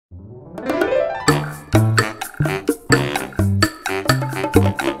All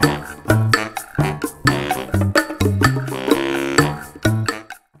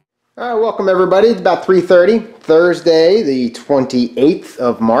right, welcome everybody. It's about 3:30, Thursday, the 28th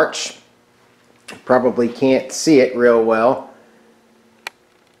of March. Probably can't see it real well,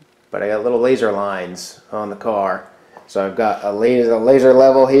 but I got little laser lines on the car. So I've got a laser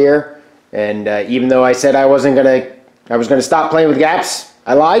level here, and even though I said I was gonna stop playing with gaps,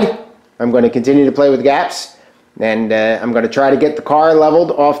 I lied. I'm going to continue to play with gaps, and I'm going to try to get the car leveled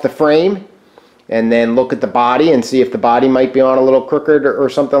off the frame, and then look at the body and see if the body might be on a little crooked or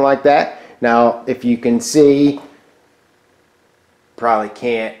something like that. Now, if you can see, probably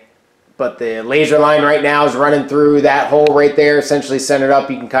can't, but the laser line right now is running through that hole right there, essentially centered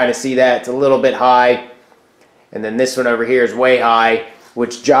up. You can kind of see that it's a little bit high, and then this one over here is way high,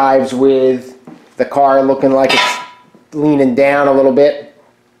 which jives with the car looking like it's leaning down a little bit.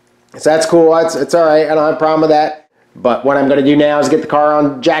 So that's cool. It's all right. I don't have a problem with that. But what I'm going to do now is get the car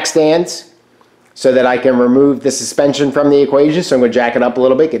on jack stands so that I can remove the suspension from the equation. So I'm going to jack it up a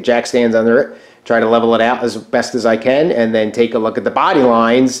little bit, get jack stands under it, try to level it out as best as I can, and then take a look at the body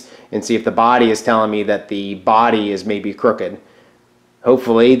lines and see if the body is telling me that the body is maybe crooked.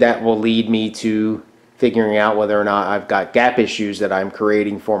 Hopefully that will lead me to figuring out whether or not I've got gap issues that I'm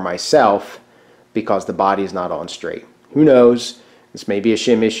creating for myself because the body is not on straight. Who knows? This may be a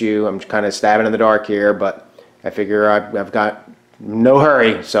shim issue. I'm kind of stabbing in the dark here, but I figure I've got no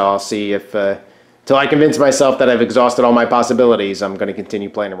hurry, so I'll see if till I convince myself that I've exhausted all my possibilities, I'm going to continue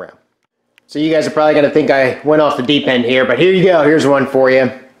playing around. So you guys are probably going to think I went off the deep end here, but here you go. Here's one for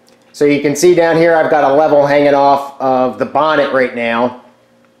you. So you can see down here I've got a level hanging off of the bonnet right now,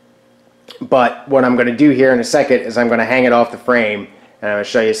 but what I'm going to do here in a second is I'm going to hang it off the frame, and I'm going to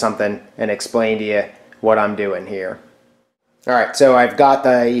show you something and explain to you what I'm doing here. Alright, so I've got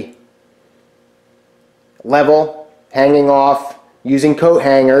the level hanging off using coat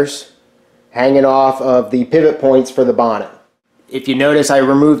hangers, hanging off of the pivot points for the bonnet. If you notice, I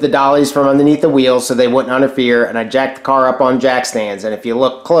removed the dollies from underneath the wheels so they wouldn't interfere, and I jacked the car up on jack stands. And if you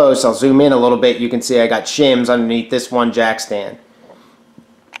look close, I'll zoom in a little bit, you can see I got shims underneath this one jack stand.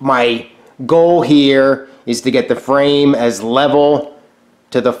 My goal here is to get the frame as level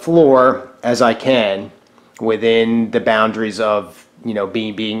to the floor as I can within the boundaries of, you know,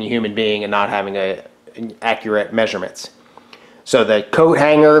 being a human being and not having accurate measurements. So the coat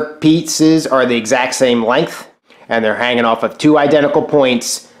hanger pieces are the exact same length, and they're hanging off of two identical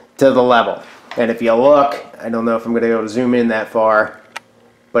points to the level. And if you look, I don't know if I'm going to be able to zoom in that far,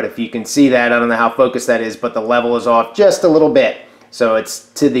 but if you can see that, I don't know how focused that is, but the level is off just a little bit. So it's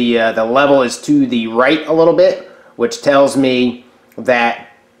to the level is to the right a little bit, which tells me that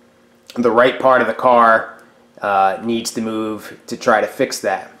the right part of the car needs to move to try to fix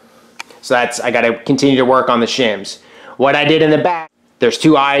that. So I got to continue to work on the shims. What I did in the back, there's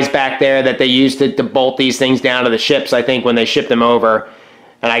two eyes back there that they used to bolt these things down to the ships, I think, when they shipped them over.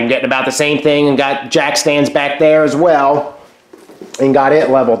 And I'm getting about the same thing and got jack stands back there as well and got it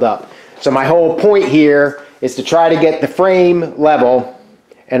leveled up. So my whole point here is to try to get the frame level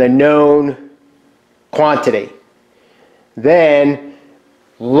and a known quantity. Then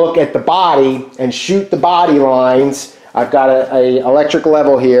look at the body and shoot the body lines. I've got a electric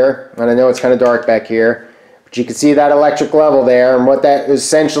level here, and I know it's kind of dark back here, but you can see that electric level there, and what that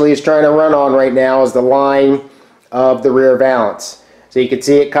essentially is trying to run on right now is the line of the rear valance. So you can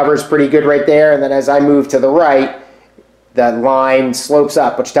see it covers pretty good right there, and then as I move to the right, that line slopes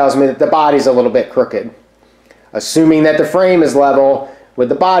up, which tells me that the body's a little bit crooked. Assuming that the frame is level with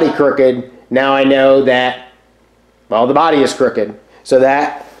the body crooked, now I know that, well, the body is crooked. So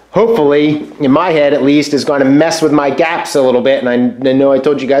that, hopefully, in my head at least, is going to mess with my gaps a little bit. And I know I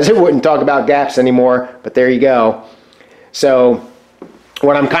told you guys I wouldn't talk about gaps anymore, but there you go. So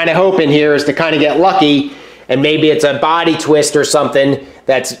what I'm kind of hoping here is to kind of get lucky, and maybe it's a body twist or something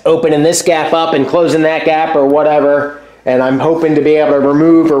that's opening this gap up and closing that gap or whatever. And I'm hoping to be able to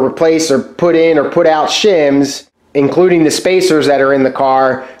remove or replace or put in or put out shims, including the spacers that are in the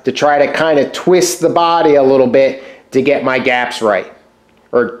car, to try to kind of twist the body a little bit to get my gaps right,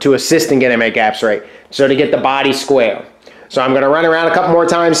 or to assist in getting my gaps right, so to get the body square. So I'm going to run around a couple more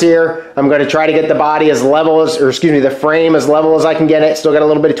times here. I'm going to try to get the body as level as, or excuse me, the frame as level as I can get it. Still got a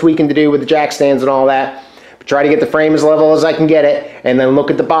little bit of tweaking to do with the jack stands and all that. But try to get the frame as level as I can get it, and then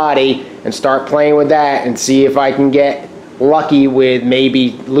look at the body and start playing with that and see if I can get lucky with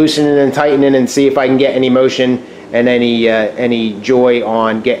maybe loosening and tightening, and see if I can get any motion and any joy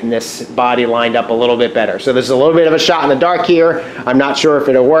on getting this body lined up a little bit better. So this is a little bit of a shot in the dark here. I'm not sure if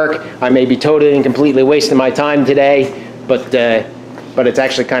it'll work. I may be totally and completely wasting my time today, but but it's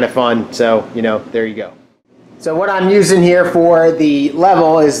actually kind of fun. So, you know, there you go. So what I'm using here for the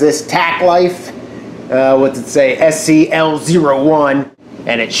level is this Tack Life, what's it say, SCL01,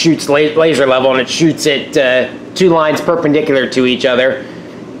 and it shoots laser level, and it shoots it 2 lines perpendicular to each other,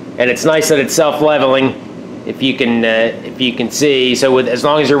 and it's nice that it's self-leveling, if you can see. So as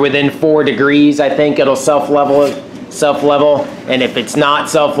long as you're within 4 degrees, I think it'll self-level, and if it's not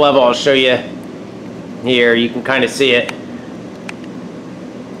self-level, I'll show you here. You can kind of see it.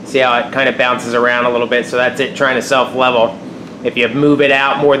 See how it kind of bounces around a little bit, so that's it trying to self-level. If you move it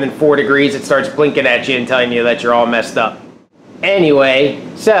out more than 4 degrees, it starts blinking at you and telling you that you're all messed up. Anyway,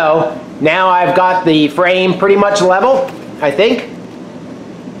 so now I've got the frame pretty much level, I think.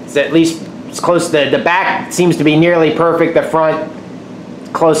 It's at least it's close to the back, seems to be nearly perfect, the front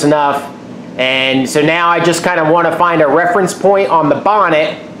close enough. And so now I just kind of want to find a reference point on the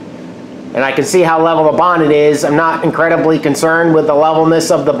bonnet, and I can see how level the bonnet is. I'm not incredibly concerned with the levelness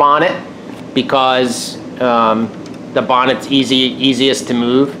of the bonnet because the bonnet's easiest to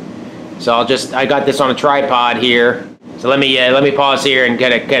move. So I got this on a tripod here. So let me pause here and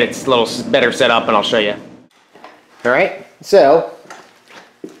get it a little better set up, and I'll show you. All right. So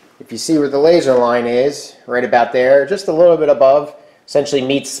if you see where the laser line is, right about there, just a little bit above, essentially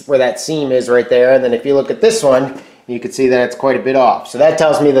meets where that seam is right there. And then if you look at this one, you can see that it's quite a bit off. So that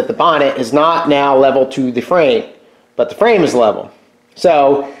tells me that the bonnet is not now level to the frame, but the frame is level.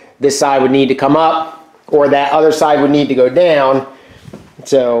 So this side would need to come up, or that other side would need to go down.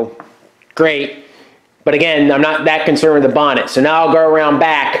 So great. But again, I'm not that concerned with the bonnet. So now I'll go around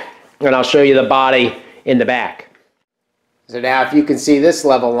back and I'll show you the body in the back. So now if you can see this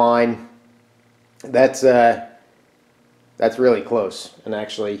level line, that's really close, and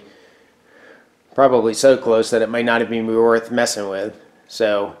actually probably so close that it might not even be worth messing with.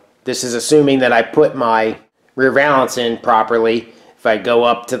 So this is assuming that I put my rear valance in properly. If I go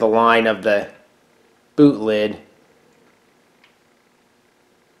up to the line of the boot lid,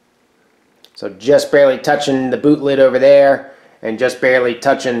 so just barely touching the boot lid over there, and just barely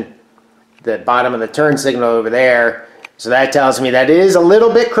touching the bottom of the turn signal over there. So that tells me that it is a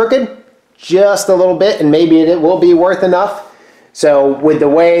little bit crooked, just a little bit, and maybe it will be worth enough. So with the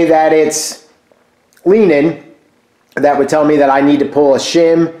way that it's leaning, that would tell me that I need to pull a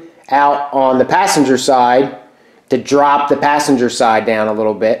shim out on the passenger side to drop the passenger side down a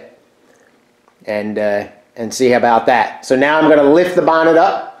little bit, and see about that. So now I'm going to lift the bonnet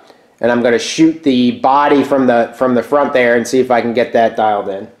up, and I'm going to shoot the body from the front there and see if I can get that dialed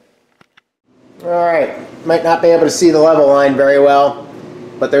in. Alright, might not be able to see the level line very well,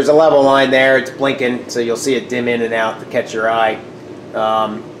 but there's a level line there. It's blinking, so you'll see it dim in and out to catch your eye.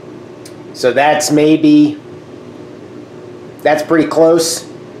 So that's pretty close.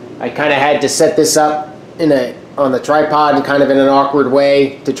 I kind of had to set this up on the tripod and kind of in an awkward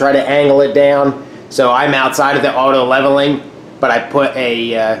way to try to angle it down. So I'm outside of the auto leveling, but I put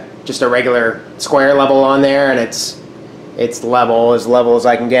just a regular square level on there, and it's level as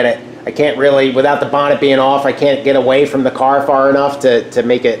I can get it. I can't really, without the bonnet being off, I can't get away from the car far enough to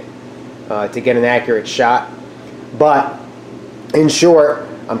make it, to get an accurate shot. But in short,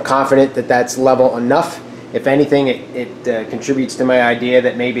 I'm confident that that's level enough. If anything, it contributes to my idea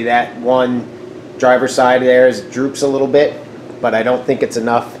that maybe that one driver's side there droops a little bit, but I don't think it's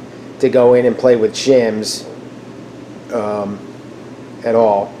enough to go in and play with shims at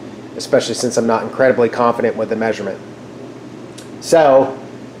all, especially since I'm not incredibly confident with the measurement. So,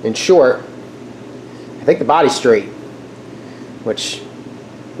 in short, I think the body's straight, which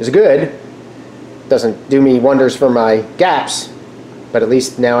is good. Doesn't do me wonders for my gaps, but at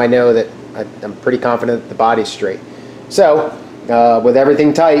least now I know that I'm pretty confident that the body's straight. So, with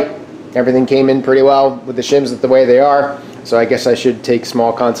everything tight, everything came in pretty well with the shims the way they are. So I guess I should take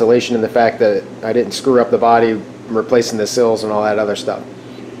small consolation in the fact that I didn't screw up the body, replacing the sills and all that other stuff.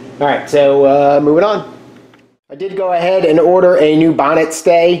 Alright, so moving on. I did go ahead and order a new bonnet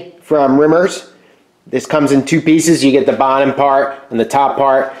stay from Rimmers. This comes in 2 pieces. You get the bottom part and the top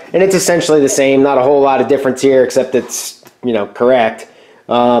part, and it's essentially the same. Not a whole lot of difference here, except it's, you know, correct.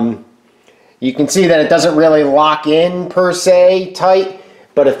 You can see that it doesn't really lock in per se tight,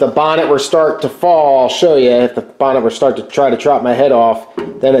 but if the bonnet were start to fall, I'll show you, if the bonnet were start to try to chop my head off,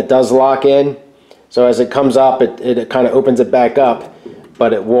 then it does lock in. So as it comes up, it kind of opens it back up,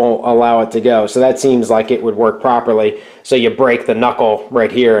 but it won't allow it to go. So that seems like it would work properly. So you break the knuckle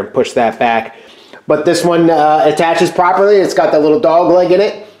right here and push that back. But this one attaches properly. It's got the little dog leg in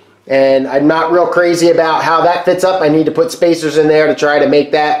it, and I'm not real crazy about how that fits up. I need to put spacers in there to try to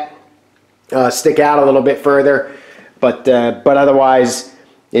make that stick out a little bit further, but otherwise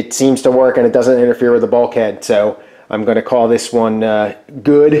it seems to work, and it doesn't interfere with the bulkhead. So I'm going to call this one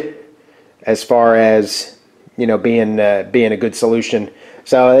good, as far as, you know, being a good solution.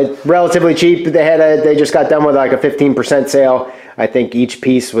 So it's relatively cheap. They just got done with like a 15% sale. I think each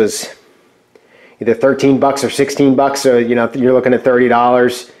piece was either 13 bucks or 16 bucks. So, you know, you're looking at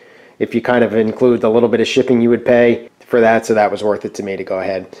 $30 if you kind of include the little bit of shipping you would pay for that. So that was worth it to me to go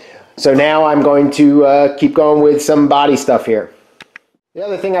ahead. So now I'm going to keep going with some body stuff here. The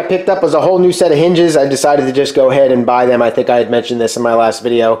other thing I picked up was a whole new set of hinges. I decided to just go ahead and buy them. I think I had mentioned this in my last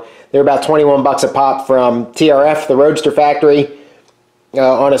video. They're about 21 bucks a pop from TRF, the Roadster Factory.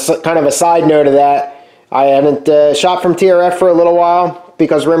 On a kind of a side note of that, I haven't shopped from TRF for a little while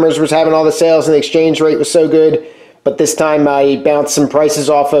because Rimmers was having all the sales and the exchange rate was so good. But this time I bounced some prices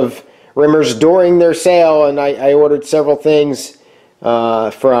off of Rimmers during their sale, and I ordered several things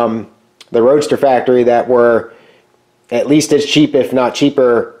from the Roadster Factory that were at least as cheap, if not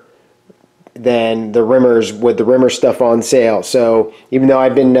cheaper, than the Rimmers with the Rimmer stuff on sale. So even though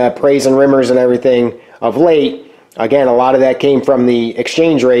I've been praising Rimmers and everything of late, again, a lot of that came from the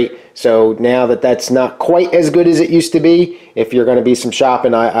exchange rate. So now that that's not quite as good as it used to be, if you're going to be some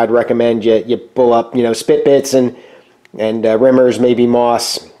shopping, I'd recommend you pull up, you know, Spit Bits and Rimmers, maybe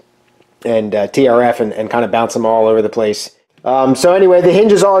Moss and TRF, and kind of bounce them all over the place. So anyway, the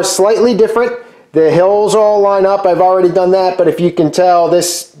hinges are slightly different. The hills all line up. I've already done that, but if you can tell,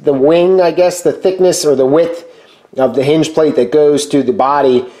 the wing, I guess, the thickness or the width of the hinge plate that goes to the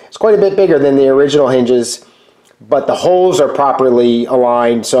body is quite a bit bigger than the original hinges, but the holes are properly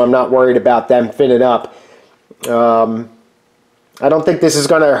aligned, so I'm not worried about them fitting up. I don't think this is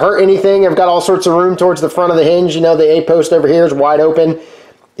going to hurt anything. I've got all sorts of room towards the front of the hinge. You know, the A-post over here is wide open.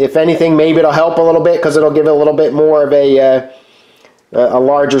 If anything, maybe it'll help a little bit because it'll give it a little bit more of a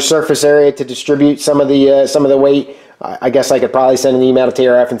larger surface area to distribute some of the weight. I guess I could probably send an email to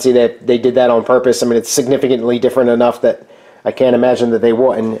TRF and see that they did that on purpose. I mean, it's significantly different enough that I can't imagine that they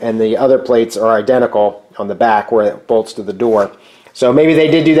wouldn't. And the other plates are identical on the back where it bolts to the door. So maybe they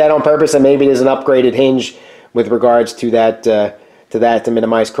did do that on purpose, and maybe there's an upgraded hinge with regards to that to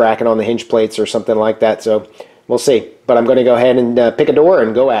minimize cracking on the hinge plates or something like that. So we'll see. But I'm going to go ahead and pick a door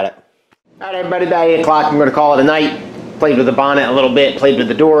and go at it. All right, everybody, about 8 o'clock. I'm going to call it a night. Played with the bonnet a little bit, played with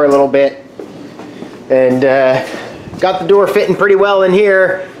the door a little bit, and got the door fitting pretty well in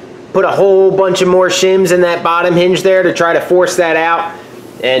here. Put a whole bunch of more shims in that bottom hinge there to try to force that out,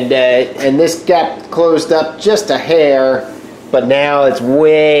 and this gap closed up just a hair, but now it's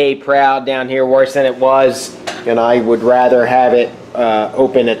way proud down here, worse than it was, and I would rather have it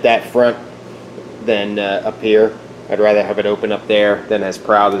open at that front than up here. I'd rather have it open up there than as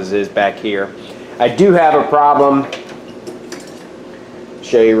proud as it is back here. I do have a problem.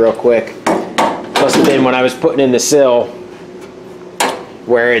 Show you real quick. Must have been when I was putting in the sill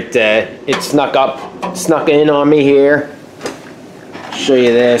where it snuck in on me here. Show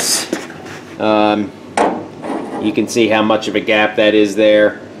you this. You can see how much of a gap that is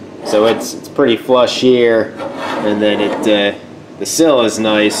there. So it's pretty flush here, and then the sill is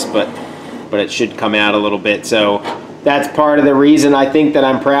nice, but it should come out a little bit. So that's part of the reason I think that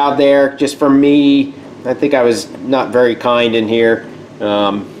I'm proud there. Just for me, I think I was not very kind in here.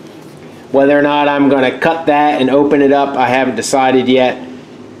 Whether or not I'm going to cut that and open it up, I haven't decided yet.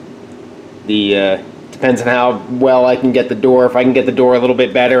 Depends on how well I can get the door. If I can get the door a little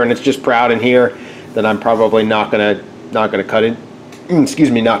bit better and it's just proud in here, then I'm probably not gonna cut it. Excuse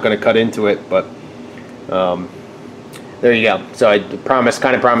me, not gonna cut into it. But there you go. So I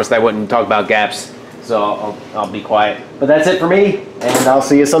kind of promised I wouldn't talk about gaps. So I'll be quiet. But that's it for me, and I'll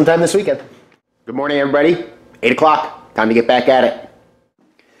see you sometime this weekend. Good morning, everybody. 8 o'clock. Time to get back at it.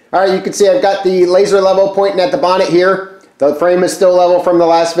 All right, you can see I've got the laser level pointing at the bonnet here. The frame is still level from the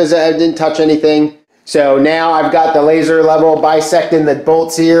last visit. I didn't touch anything. So now I've got the laser level bisecting the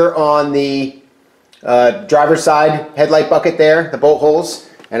bolts here on the driver's side headlight bucket there, the bolt holes.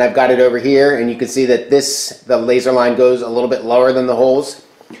 And I've got it over here, and you can see that the laser line goes a little bit lower than the holes.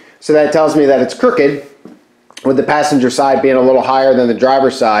 So that tells me that it's crooked, with the passenger side being a little higher than the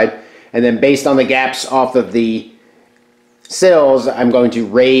driver's side. And then based on the gaps off of the sills, I'm going to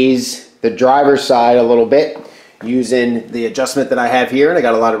raise the driver's side a little bit using the adjustment that I have here, and I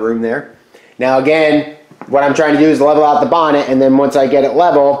got a lot of room there. Now again, what I'm trying to do is level out the bonnet, and then once I get it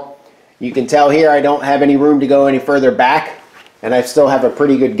level, you can tell here I don't have any room to go any further back, and I still have a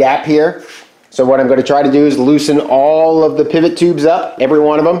pretty good gap here. So what I'm going to try to do is loosen all of the pivot tubes up, every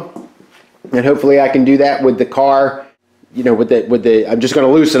one of them, and hopefully I can do that with the car. You know, I'm just going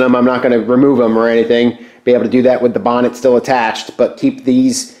to loosen them. I'm not going to remove them or anything. Be able to do that with the bonnet still attached, but keep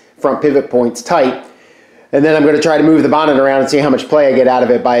these front pivot points tight. And then I'm going to try to move the bonnet around and see how much play I get out of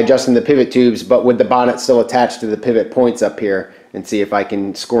it by adjusting the pivot tubes, but with the bonnet still attached to the pivot points up here, and see if I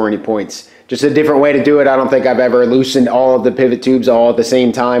can score any points. Just a different way to do it. I don't think I've ever loosened all of the pivot tubes all at the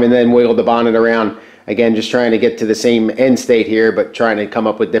same time and then wiggled the bonnet around. Again, just trying to get to the same end state here, but trying to come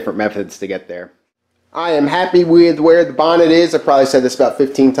up with different methods to get there. I am happy with where the bonnet is. I probably said this about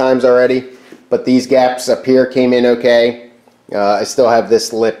 15 times already, but these gaps up here came in okay. I still have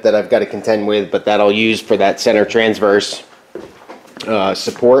this lip that I've got to contend with, but that I'll use for that center transverse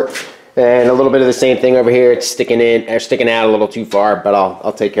support. And a little bit of the same thing over here. It's sticking out a little too far, but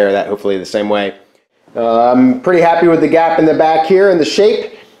I'll take care of that hopefully the same way. I'm pretty happy with the gap in the back here and the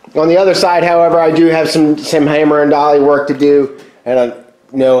shape. On the other side, however, I do have some hammer and dolly work to do. I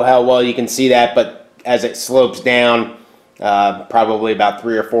don't know how well you can see that, but as it slopes down, probably about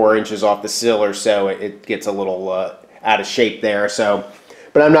 3 or 4 inches off the sill or so, it gets a little out of shape there. So,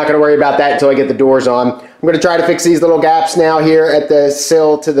 but I'm not going to worry about that until I get the doors on. I'm going to try to fix these little gaps now here at the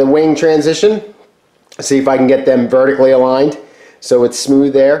sill to the wing transition. See if I can get them vertically aligned so it's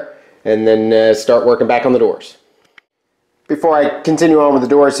smooth there, and then start working back on the doors. Before I continue on with the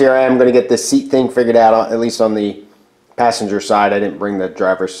doors here, I am going to get this seat thing figured out, at least on the passenger side. I didn't bring the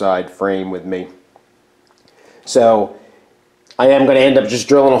driver's side frame with me. So I am going to end up just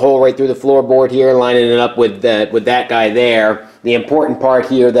drilling a hole right through the floorboard here, lining it up with that guy there. The important part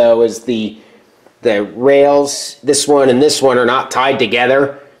here, though, is the rails. This one and this one are not tied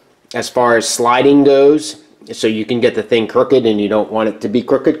together as far as sliding goes, so you can get the thing crooked, and you don't want it to be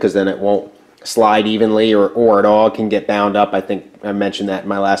crooked because then it won't slide evenly or at all. It can get bound up. I think I mentioned that in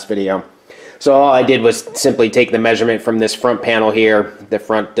my last video. So all I did was simply take the measurement from this front panel here, the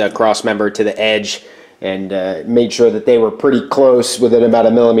front cross member to the edge, and made sure that they were pretty close, within about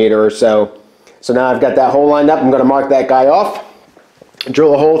 1 millimeter or so. So now I've got that hole lined up. I'm going to mark that guy off,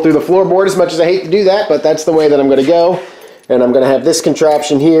 drill a hole through the floorboard, as much as I hate to do that, but that's the way that I'm going to go. And I'm going to have this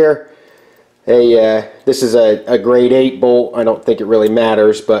contraption here. This is a grade 8 bolt. I don't think it really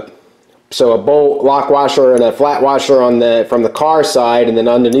matters, but so a bolt, lock washer, and a flat washer on from the car side, and then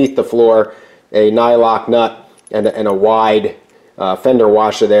underneath the floor a nylock nut and a wide fender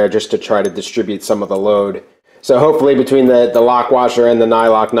washer there, just to try to distribute some of the load. So hopefully between the lock washer and the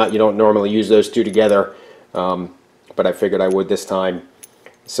nylock nut, you don't normally use those two together, but I figured I would this time.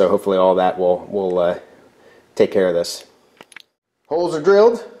 So hopefully all that will take care of this. Holes are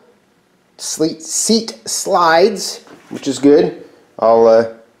drilled. Seat slides, which is good.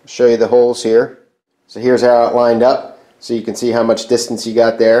 I'll show you the holes here. So here's how it lined up, so you can see how much distance you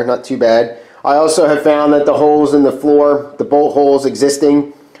got there. Not too bad. I also have found that the holes in the floor, the bolt holes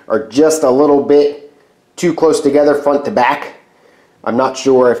existing, are just a little bit too close together front to back. I'm not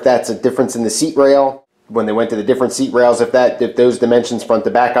sure if that's a difference in the seat rail. When they went to the different seat rails, if those dimensions front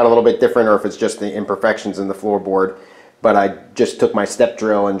to back got a little bit different, or if it's just the imperfections in the floorboard. But I just took my step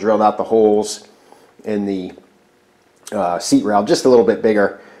drill and drilled out the holes in the seat rail just a little bit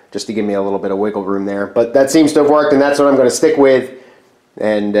bigger, just to give me a little bit of wiggle room there. But that seems to have worked, and that's what I'm going to stick with.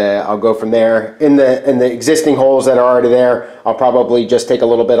 And I'll go from there. In the existing holes that are already there, I'll probably just take a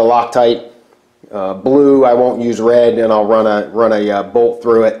little bit of Loctite blue. I won't use red, and I'll run a bolt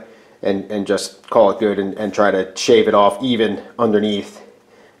through it and just call it good, and try to shave it off even underneath,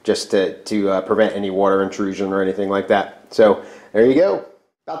 just to prevent any water intrusion or anything like that. So there you go.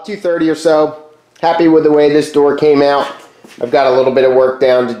 About 2:30 or so. Happy with the way this door came out. I've got a little bit of work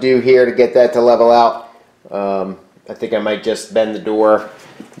down to do here to get that to level out. I think I might just bend the door,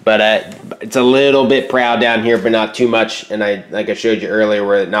 but it's a little bit proud down here, but not too much. And like I showed you earlier,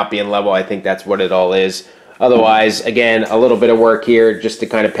 where it not being level, I think that's what it all is. Otherwise, again, a little bit of work here just to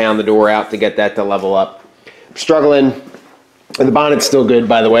kind of pound the door out to get that to level up. Struggling, and the bonnet's still good,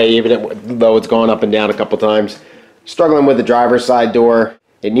 by the way, even though it's gone up and down a couple times. Struggling with the driver's side door.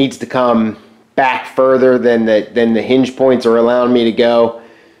 It needs to come back further than the hinge points are allowing me to go.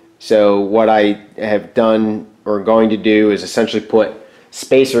 So what I have done, or going to do, is essentially put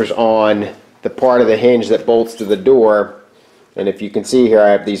spacers on the part of the hinge that bolts to the door. And if you can see here, I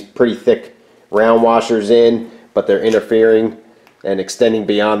have these pretty thick round washers in, but they're interfering and extending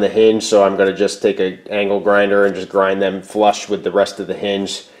beyond the hinge, so I'm going to just take an angle grinder and just grind them flush with the rest of the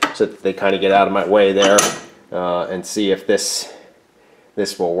hinge, so that they kind of get out of my way there, and see if this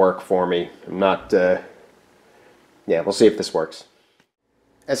will work for me. I'm not, yeah, we'll see if this works.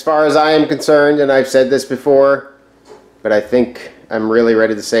 As far as I am concerned, and I've said this before, but I think I'm really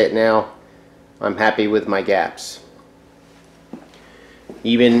ready to say it now, I'm happy with my gaps.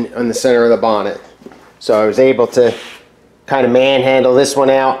 Even on the center of the bonnet. So I was able to kind of manhandle this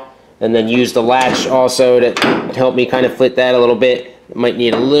one out, and then use the latch also to help me kind of fit that a little bit. It might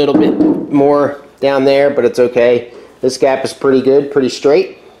need a little bit more down there, but it's okay. This gap is pretty good, pretty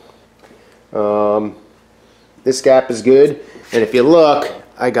straight. This gap is good, and if you look,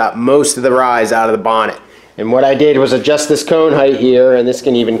 I got most of the rise out of the bonnet. And what I did was adjust this cone height here, and this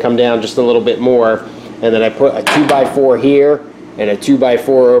can even come down just a little bit more. And then I put a 2x4 here and a 2x4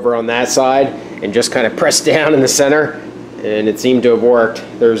 over on that side, and just kind of pressed down in the center, and it seemed to have worked.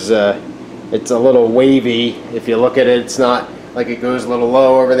 It's a little wavy. If you look at it, it's not like it goes a little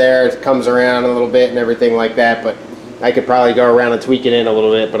low over there. It comes around a little bit and everything like that, but I could probably go around and tweak it in a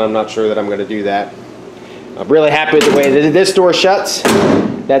little bit, but I'm not sure that I'm going to do that. I'm really happy with the way that this door shuts.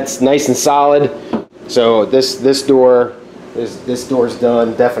 That's nice and solid. So this door's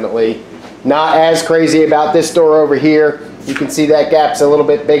done, definitely. Not as crazy about this door over here. You can see that gap's a little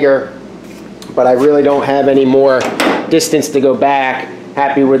bit bigger, but I really don't have any more distance to go back.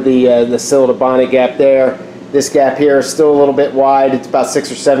 Happy with the sill to bonnet gap there. This gap here is still a little bit wide. It's about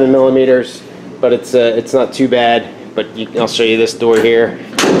 6 or 7 millimeters, but it's not too bad. But I'll show you this door here.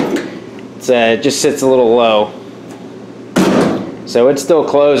 It just sits a little low. So it still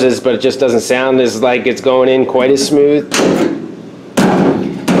closes, but it just doesn't sound as like it's going in quite as smooth.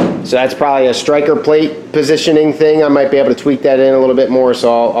 So that's probably a striker plate positioning thing. I might be able to tweak that in a little bit more,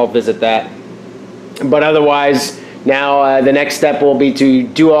 so I'll visit that. But otherwise, now the next step will be to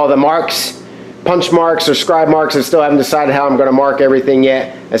do all the marks, punch marks or scribe marks. I still haven't decided how I'm going to mark everything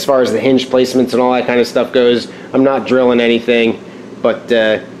yet as far as the hinge placements and all that kind of stuff goes. I'm not drilling anything, but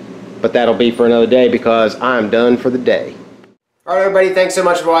that'll be for another day because I'm done for the day. Alright everybody, thanks so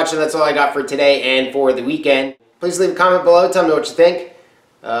much for watching. That's all I got for today and for the weekend. Please leave a comment below, tell me what you think.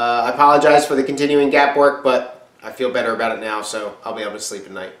 I apologize for the continuing gap work, but I feel better about it now, so I'll be able to sleep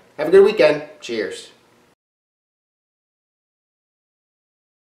at night. Have a good weekend. Cheers.